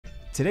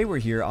Today we're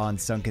here on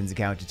Sunkin's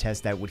account to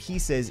test out what he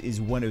says is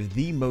one of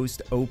the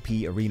most OP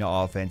arena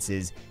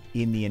offenses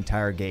in the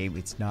entire game.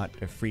 It's not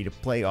a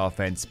free-to-play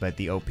offense, but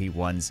the OP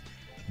ones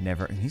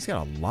never... And he's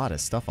got a lot of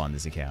stuff on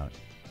this account.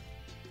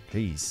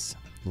 Jeez.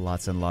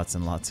 Lots and lots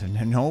and lots of...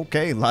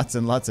 Okay, lots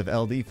and lots of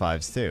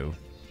LD5s too.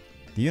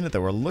 The unit that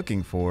we're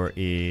looking for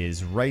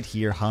is right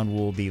here,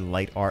 Hanwul, the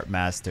Light Art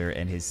Master,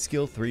 and his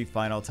skill 3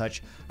 final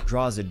touch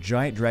draws a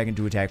giant dragon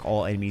to attack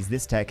all enemies.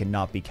 This attack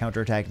cannot be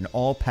counterattacked, and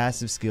all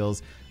passive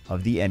skills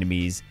of the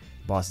enemies,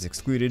 bosses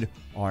excluded,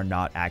 are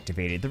not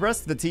activated. The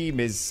rest of the team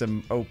is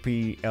some OP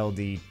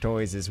LD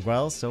toys as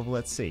well, so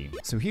let's see.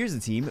 So here's the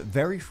team,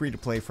 very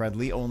free-to-play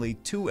friendly, only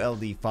 2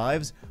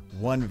 LD5s,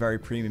 1 very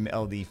premium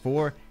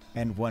LD4,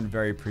 and 1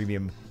 very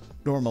premium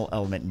normal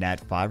element nat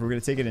 5. We're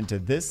going to take it into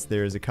this.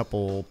 There's a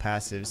couple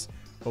passives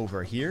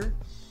over here.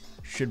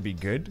 Should be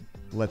good.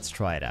 Let's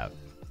try it out.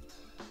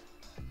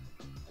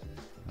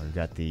 We've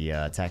got the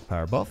attack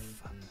power buff.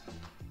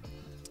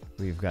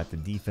 We've got the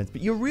defense,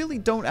 but you really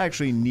don't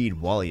actually need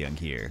Walyoung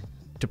here.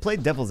 To play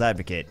Devil's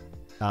Advocate,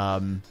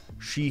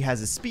 she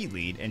has a speed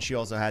lead, and she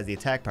also has the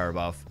attack power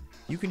buff.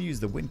 You can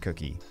use the Wind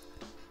Cookie.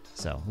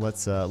 So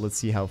let's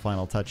see how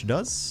Final Touch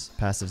does.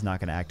 Passive's not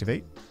going to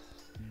activate.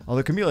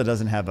 Although Camila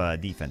doesn't have a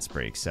defense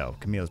break, so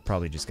Camila's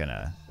probably just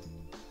gonna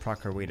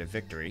proc her way to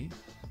victory.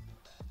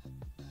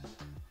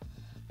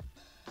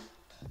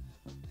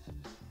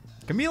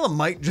 Camila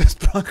might just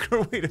proc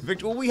her way to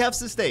victory. Well, we have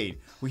sustain.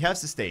 We have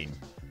sustain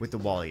with the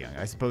Walyoung.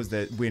 I suppose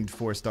that Wind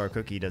 4-star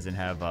Cookie doesn't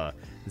have the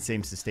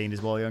same sustain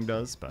as Walyoung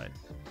does, but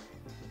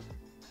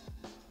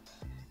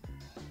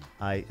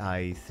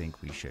I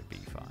think we should be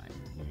fine.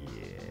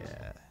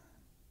 Yeah.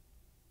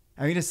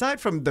 I mean, aside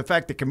from the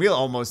fact that Camila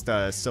almost,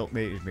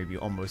 maybe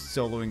almost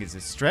soloing is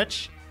a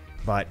stretch,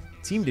 but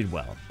team did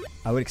well.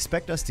 I would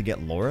expect us to get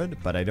Laura'd,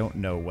 but I don't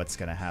know what's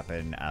going to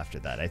happen after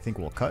that. I think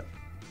we'll cut.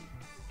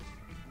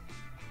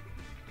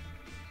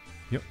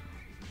 Yep.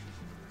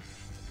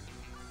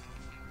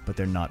 But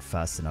they're not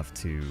fast enough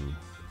to,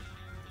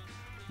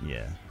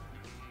 yeah,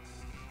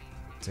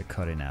 to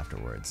cut in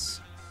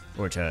afterwards,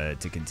 or to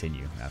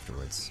continue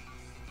afterwards.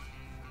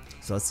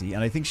 So let's see,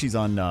 and I think she's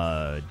on,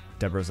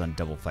 Deborah's on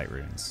double fight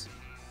runes.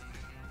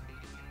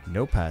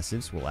 No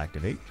passives will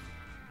activate.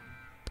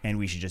 And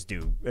we should just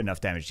do enough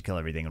damage to kill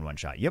everything in one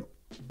shot. Yep.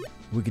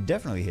 We could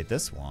definitely hit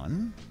this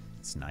one.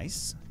 It's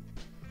nice.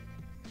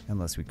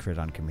 Unless we crit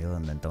on Camila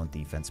and then don't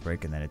defense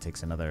break, and then it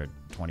takes another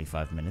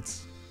 25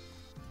 minutes.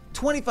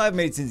 25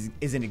 minutes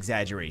is an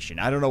exaggeration.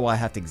 I don't know why I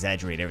have to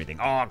exaggerate everything.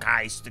 Oh,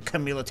 guys, the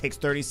Camila takes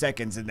 30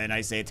 seconds, and then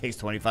I say it takes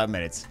 25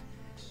 minutes.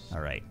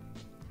 All right.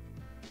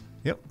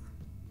 Yep.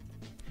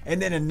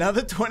 And then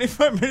another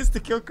 25 minutes to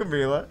kill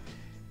Camila.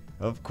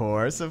 Of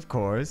course, of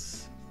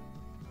course.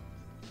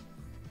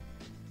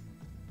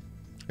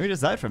 I mean,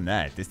 aside from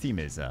that, this team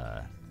is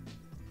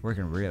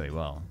working really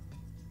well.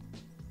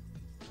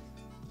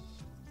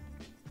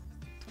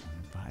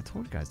 I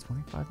told you guys,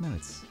 25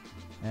 minutes.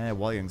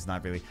 Walyoung's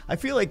not really... I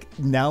feel like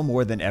now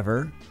more than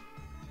ever,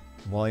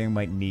 Walyoung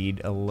might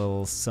need a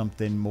little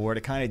something more to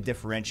kind of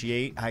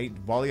differentiate.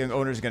 Walyoung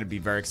owners are going to be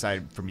very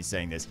excited for me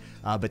saying this,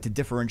 but to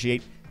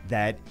differentiate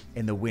that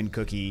and the Wind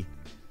Cookie,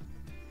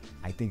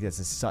 I think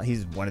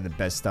he's one of the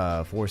best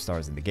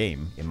 4-stars in the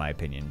game, in my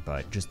opinion.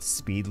 But just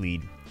speed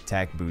lead,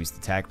 attack boost,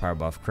 attack power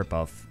buff, crit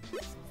buff,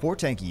 4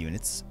 tanky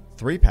units,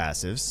 3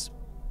 passives.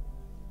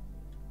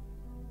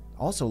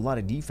 Also, a lot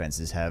of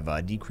defenses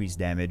have decreased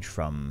damage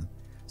from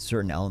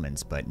certain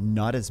elements, but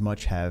not as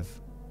much have...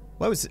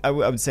 Well, I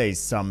would say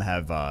some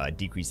have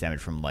decreased damage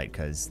from light,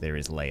 because there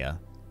is Leia.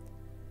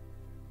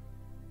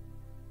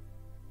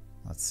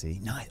 Let's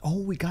see.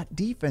 Oh, we got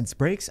defense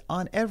breaks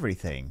on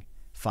everything.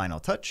 Final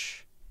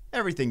touch.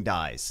 Everything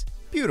dies.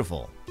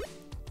 Beautiful.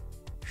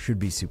 Should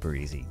be super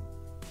easy.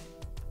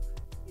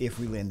 If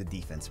we land the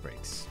defense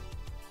breaks.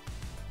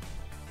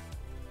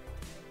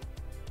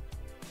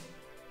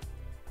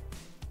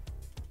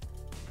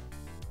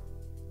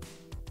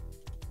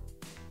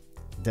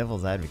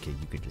 Devil's Advocate,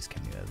 you could just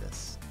Camila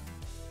this.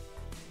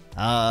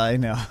 I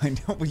know.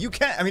 Well, you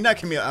can't. I mean, not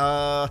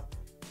Camila.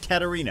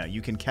 Katarina.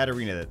 You can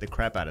Katarina the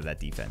crap out of that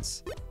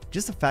defense.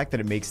 Just the fact that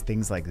it makes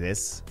things like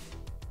this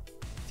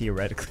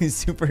theoretically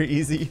super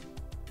easy.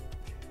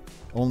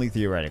 Only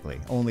theoretically.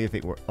 Only if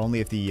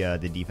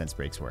the defense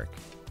breaks work.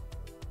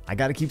 I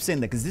gotta keep saying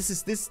that because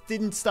this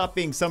didn't stop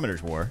being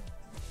Summoner's War.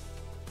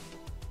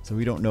 So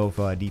we don't know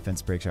if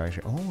defense breaks are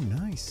actually... Oh,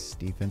 nice.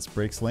 Defense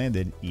breaks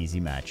landed. Easy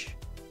match.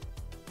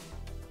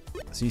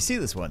 So you see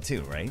this one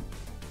too, right?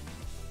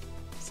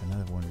 It's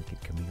another one we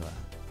could Camila.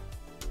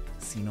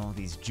 Seen all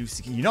these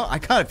juicy... You know, I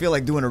kind of feel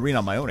like doing arena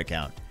on my own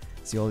account.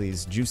 See all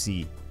these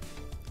juicy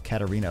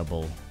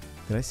Katarina-able...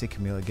 Did I say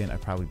Camila again? I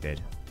probably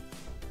did.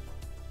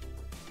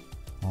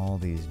 All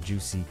these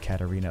juicy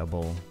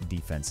Katarina-able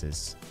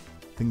defenses.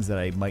 Things that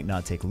I might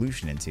not take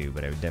Lucian into,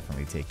 but I would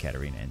definitely take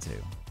Katarina into.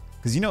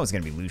 Because you know it's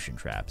going to be Lucian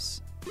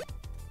traps.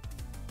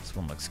 This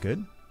one looks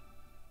good.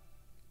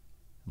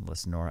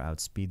 Unless Nora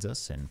outspeeds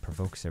us and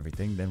provokes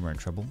everything, then we're in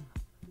trouble.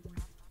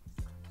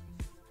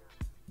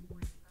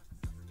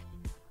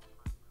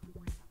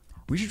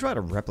 We should try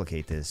to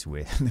replicate this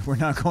with... We're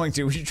not going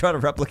to. We should try to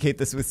replicate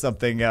this with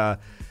something,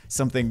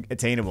 something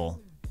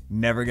attainable.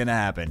 Never gonna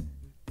happen.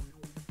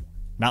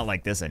 Not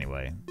like this,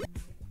 anyway.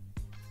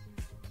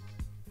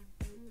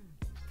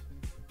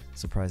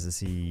 Surprised to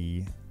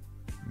see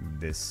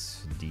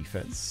this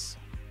defense.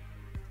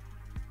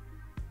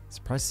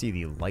 Surprised to see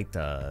the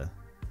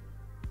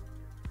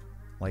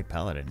light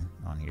paladin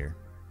on here.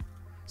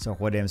 So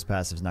Huadam's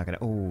passive's not gonna...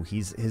 Oh,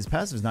 his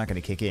passive's not gonna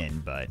kick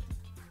in, but...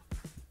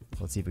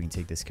 Let's see if we can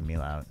take this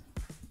Camille out.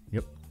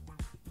 Yep.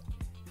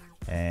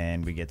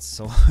 And we get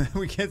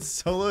we get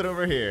soloed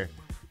over here.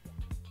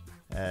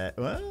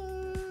 What?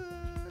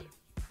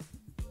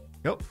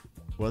 Nope.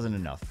 Wasn't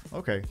enough.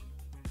 Okay.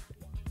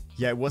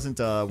 Yeah, it wasn't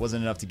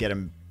enough to get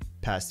him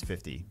past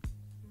 50.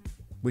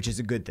 Which is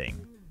a good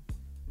thing.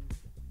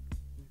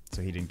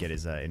 So he didn't get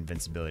his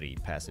invincibility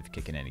passive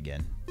kicking in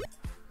again.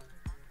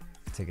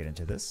 Take it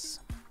into this.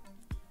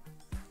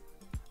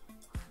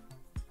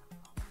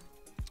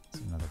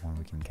 Another one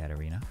we can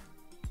Katarina.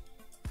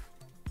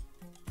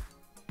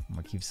 I'm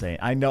gonna keep saying.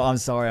 I know. I'm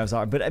sorry.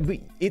 But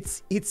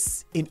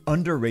it's an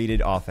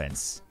underrated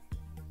offense.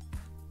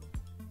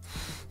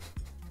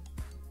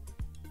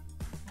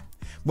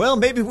 Well,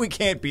 maybe we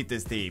can't beat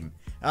this team.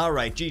 All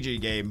right,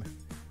 GG game.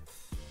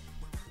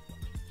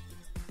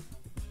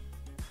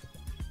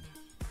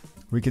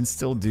 We can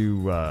still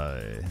do.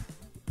 Well,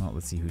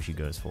 let's see who she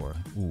goes for.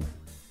 Ooh,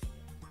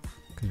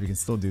 because we can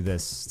still do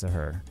this to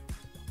her.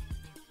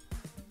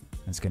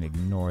 It's going to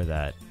ignore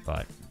that,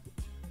 but...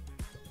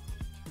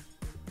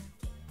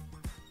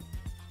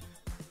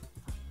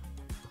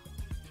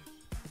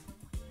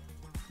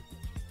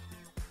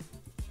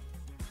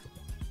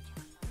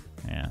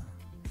 Yeah.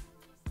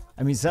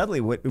 I mean,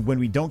 sadly, when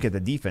we don't get the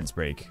defense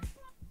break,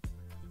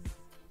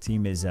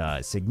 team is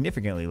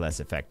significantly less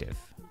effective.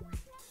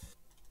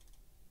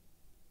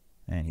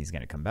 And he's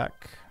going to come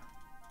back.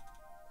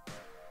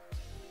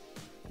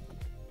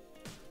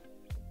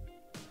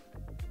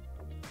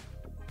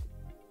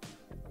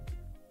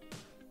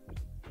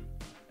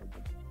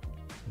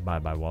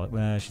 Bye-bye, wallet.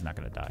 Well, she's not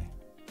going to die.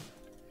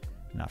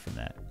 Not from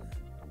that.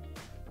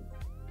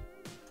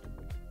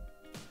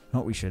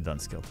 Oh, we should have done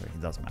skill 3.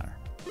 It doesn't matter.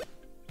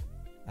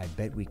 I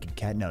bet we could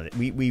cat... No,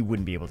 we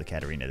wouldn't be able to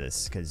Katarina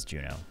this because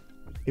Juno.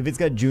 If it's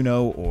got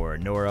Juno or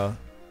Nora,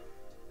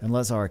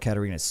 unless our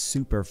Katarina is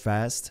super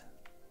fast,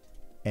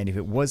 and if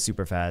it was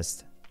super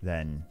fast,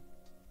 then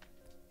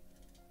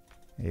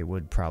it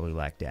would probably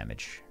lack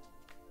damage.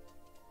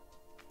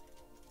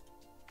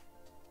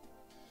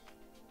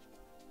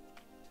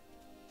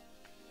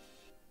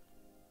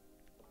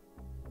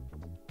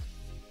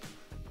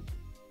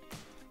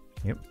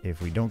 Yep,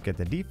 if we don't get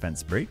the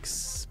defense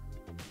breaks,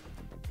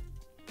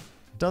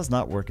 it does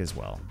not work as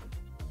well.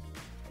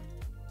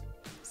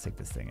 Let's take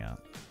this thing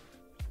out.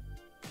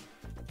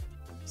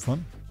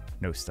 Stun?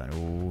 No stun.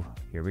 Ooh,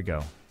 here we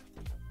go.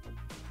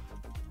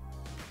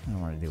 I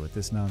don't want to deal with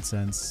this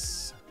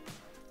nonsense.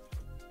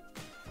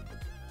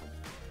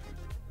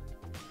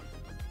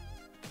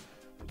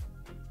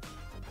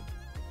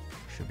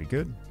 Should be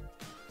good.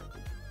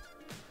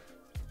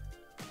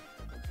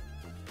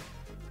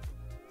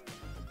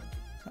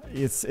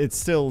 It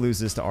still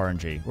loses to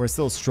RNG, or it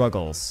still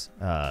struggles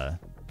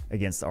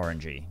against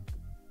RNG,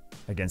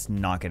 against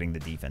not getting the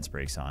defense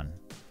breaks on.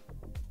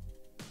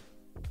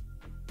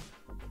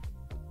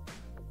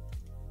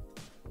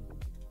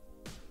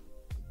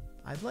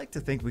 I'd like to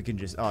think we can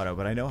just auto,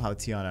 but I know how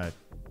Tiana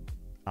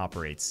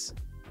operates.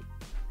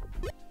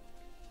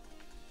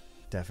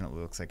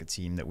 Definitely looks like a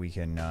team that we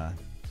can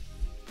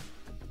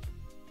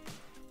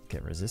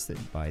get resisted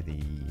by the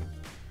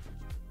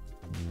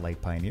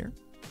Light Pioneer.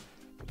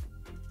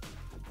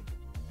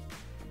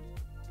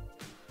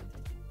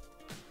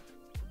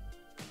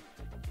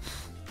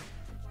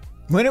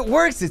 When it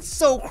works, it's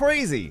so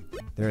crazy.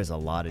 There is a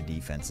lot of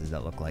defenses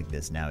that look like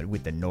this now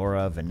with the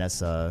Nora,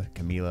 Vanessa,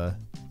 Camila.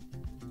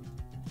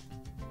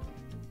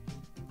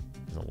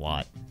 There's a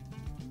lot.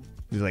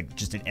 There's like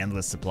just an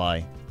endless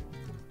supply.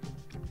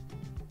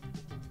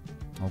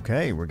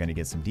 Okay, we're gonna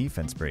get some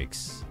defense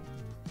breaks.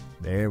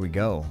 There we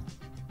go.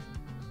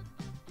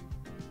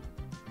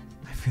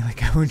 I feel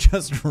like I would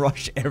just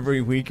rush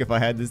every week if I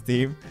had this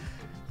team.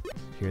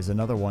 Here's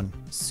another one.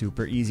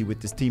 Super easy with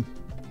this team.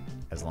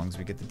 As long as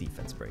we get the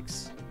defense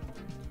breaks.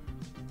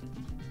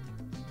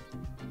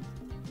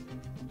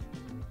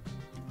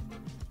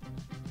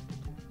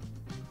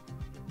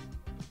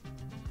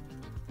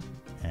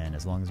 And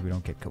as long as we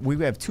don't get cut. We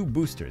have 2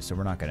 boosters, so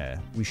we're not gonna...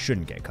 We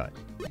shouldn't get cut.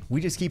 We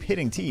just keep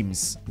hitting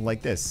teams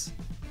like this.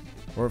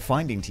 Or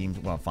finding teams...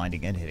 Well,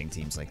 finding and hitting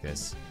teams like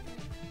this.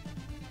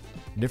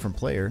 Different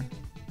player.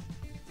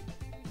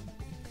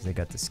 Because they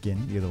got the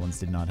skin. The other ones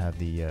did not have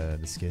the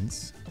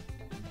skins.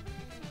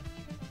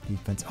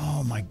 Defense.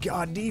 Oh my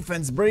god,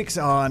 defense breaks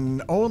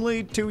on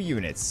only 2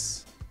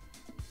 units.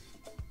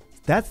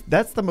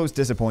 That's the most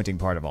disappointing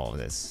part of all of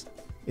this.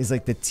 Is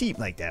like the team,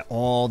 like that,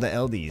 all the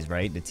LDs,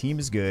 right? The team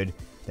is good.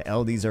 The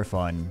LDs are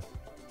fun.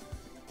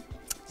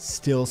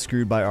 Still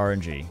screwed by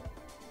RNG.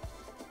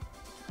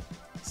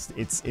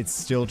 It's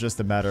still just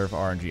a matter of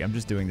RNG. I'm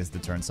just doing this the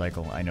turn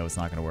cycle. I know it's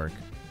not going to work.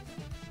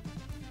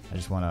 I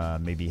just want to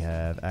maybe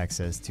have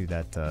access to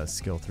that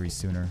skill 3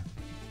 sooner.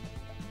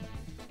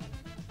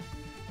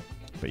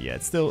 But yeah,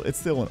 it's still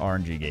an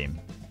RNG game.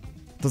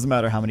 Doesn't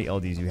matter how many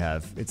LDs you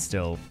have. It's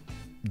still,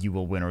 you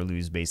will win or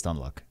lose based on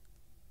luck.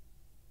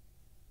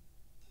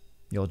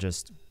 You'll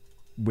just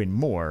win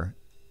more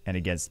and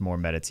against more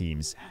meta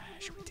teams.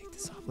 Should we take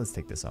this off? Let's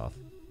take this off.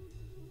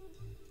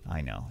 I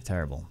know,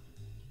 terrible.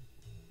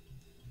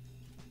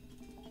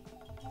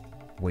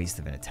 Waste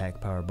of an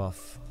attack power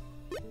buff.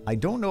 I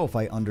don't know if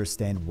I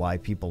understand why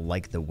people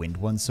like the wind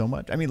one so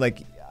much. I mean,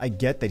 like, I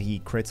get that he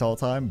crits all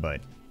the time, but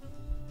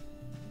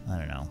I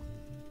don't know.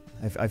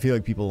 I feel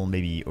like people may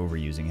be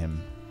overusing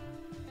him.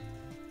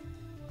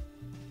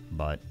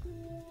 But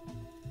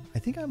I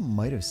think I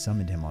might have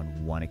summoned him on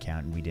one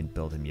account and we didn't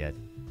build him yet.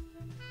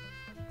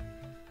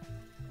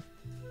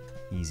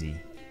 Easy.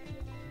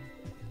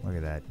 Look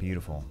at that.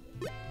 Beautiful.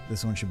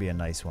 This one should be a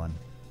nice one.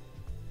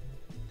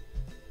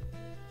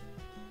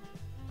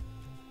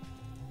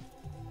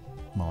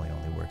 Molly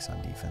only works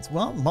on defense.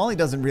 Well, Molly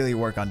doesn't really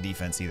work on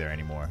defense either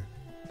anymore.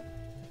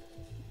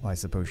 Well, I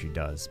suppose she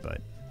does,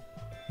 but...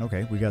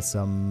 Okay, we got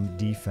some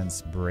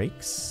defense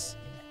breaks.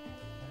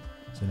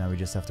 So now we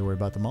just have to worry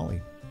about the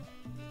Molly.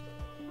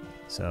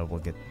 So we'll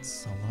get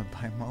soloed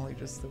by Molly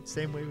just the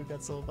same way we got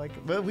soloed by...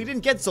 Well, we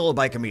didn't get soloed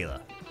by Camila.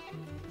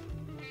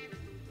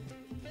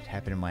 It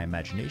happened in my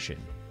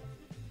imagination.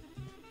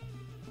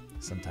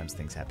 Sometimes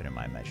things happen in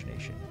my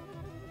imagination.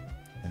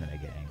 And then I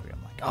get angry.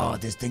 I'm like, oh,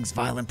 this thing's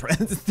violent.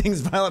 This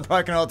thing's violent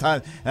procking all the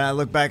time. And I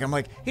look back, I'm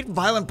like, hit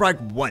violent proc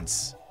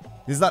once.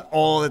 This is not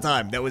all the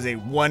time. That was a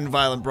one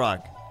violent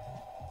proc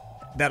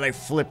that I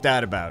flipped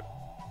out about.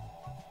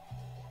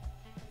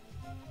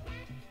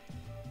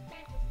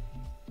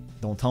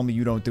 Don't tell me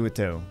you don't do it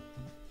too.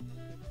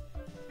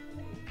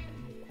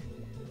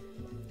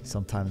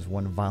 Sometimes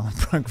one violent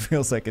proc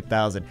feels like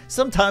 1,000.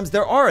 Sometimes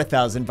there are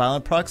 1,000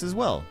 violent procs as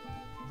well.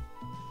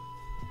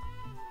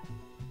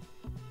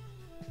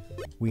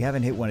 We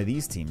haven't hit one of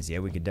these teams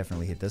yet. We could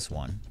definitely hit this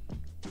one.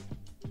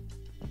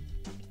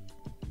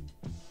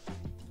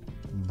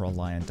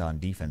 Reliant on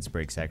defense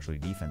breaks, actually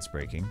defense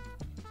breaking.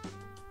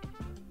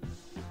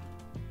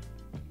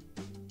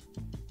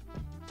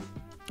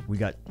 We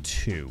got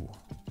 2.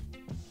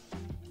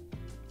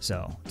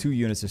 So, 2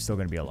 units are still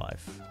going to be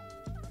alive.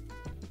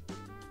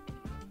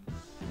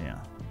 Yeah.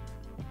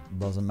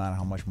 Doesn't matter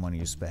how much money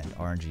you spend.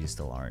 RNG is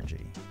still RNG.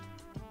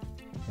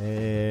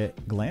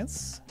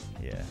 Glance?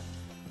 Yeah.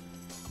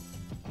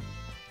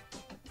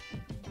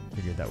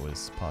 Figured that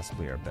was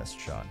possibly our best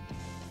shot.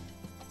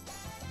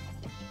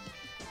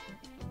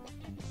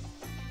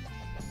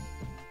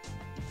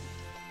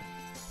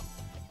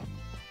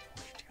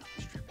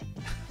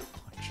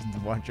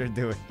 Watch her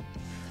do it.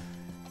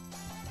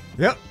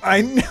 Yep,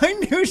 I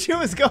knew she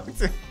was going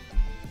to.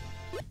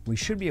 We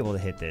should be able to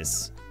hit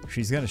this.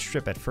 She's going to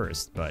strip at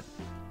first, but...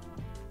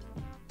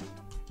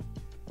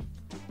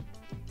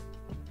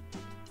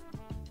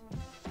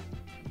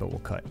 But we'll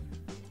cut.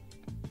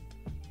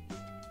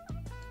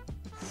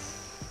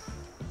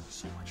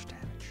 So much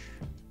damage.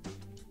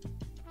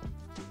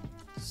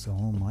 So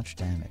much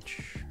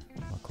damage.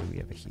 Luckily we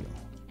have a heal.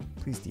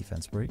 Please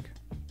defense break.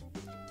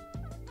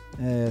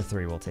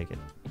 3, we'll take it.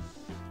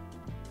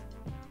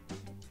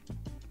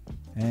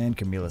 And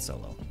Camila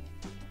solo.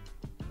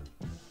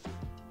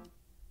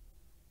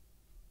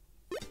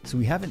 So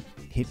we haven't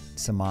hit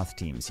Samoth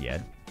teams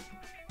yet.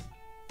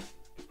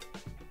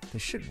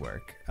 This should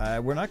work.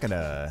 We're not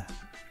gonna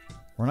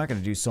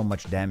do so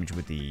much damage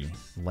with the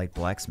light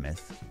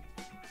blacksmith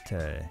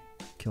to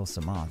kill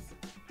Samoth.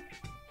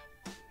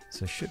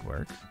 So it should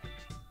work,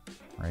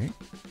 right?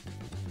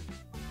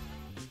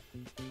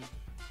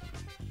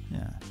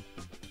 Yeah.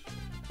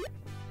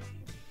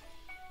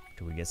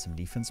 Do we get some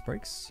defense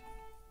breaks?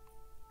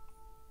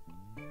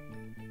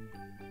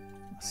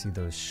 See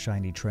those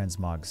shiny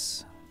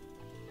transmogs.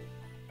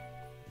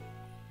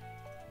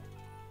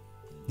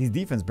 These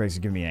defense breaks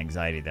are giving me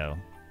anxiety though.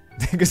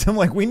 Because I'm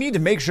like, we need to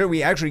make sure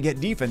we actually get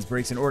defense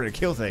breaks in order to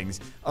kill things.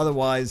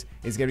 Otherwise,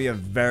 it's gonna be a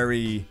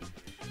very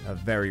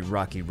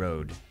rocky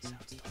road.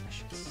 Sounds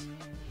delicious.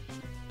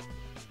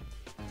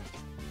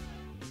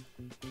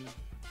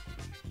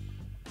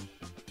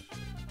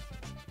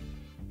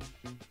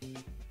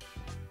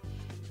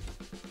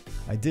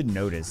 I did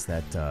notice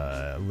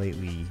that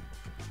lately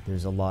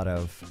there's a lot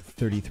of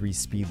 33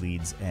 speed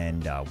leads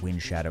and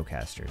wind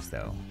shadowcasters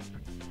though.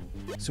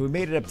 So we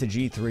made it up to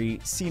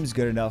G3. Seems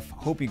good enough.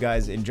 Hope you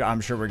guys enjoy. I'm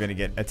sure we're gonna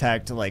get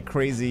attacked like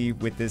crazy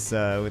with this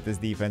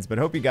defense, but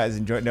hope you guys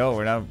enjoy. No,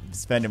 we're not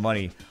spending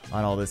money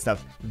on all this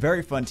stuff.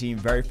 Very fun team,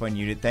 very fun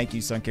unit. Thank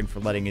you, Sunkin, for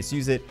letting us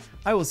use it.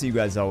 I will see you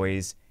guys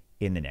always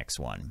in the next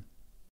one.